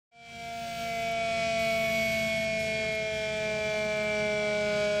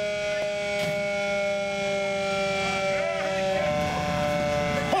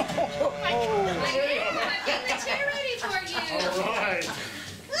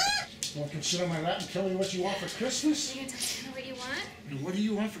Well, I can sit on my lap and tell me what you want for Christmas. You can tell Santa what you want. And what do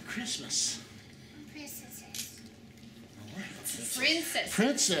you want for Christmas? Princesses. Princesses.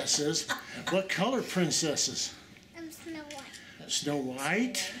 Princesses? What color princesses? Snow White. Snow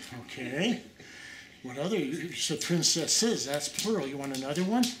White? Okay. What other? You said princesses. That's plural. You want another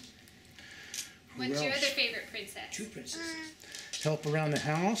one? What's your other favorite princess? Two princesses. Help around the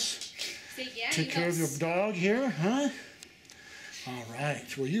house? Say yeah. Take care of your dog here, huh? All right.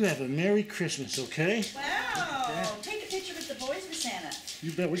 Well, you have a Merry Christmas, okay? Wow. Okay. Take a picture with the boys with Santa.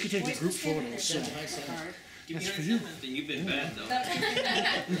 You bet. We could take a group photo. That's for you. You've been bad, though.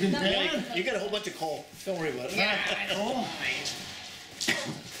 You've been bad? You got a whole bunch of coal. Don't worry about it. Yeah, I know.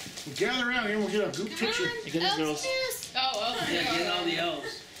 We'll gather around here and we'll get a group picture. You get it, girls. Oh, Yeah, get all the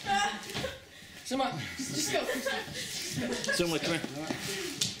elves. Come on. Just go. Someone, come here.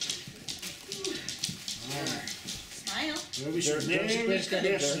 Smile. Merry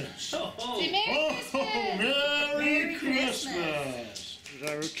Christmas. Oh, Say Merry Christmas. Merry Christmas. Is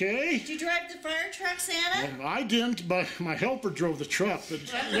that okay? Did you drive the fire truck, Santa? Well, I didn't, but my helper drove the truck. But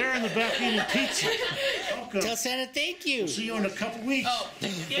they're in the back eating pizza. Welcome. Tell Santa thank you. See you in a couple weeks. Oh.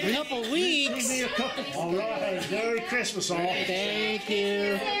 A couple weeks. Give me a couple. All right. Merry Christmas, all. Thank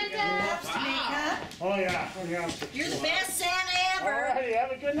you. Tamika, Oh, yeah. Oh, yeah. you're the best Santa All ever. righty.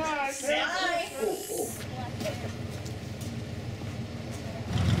 Have a good night. Bye.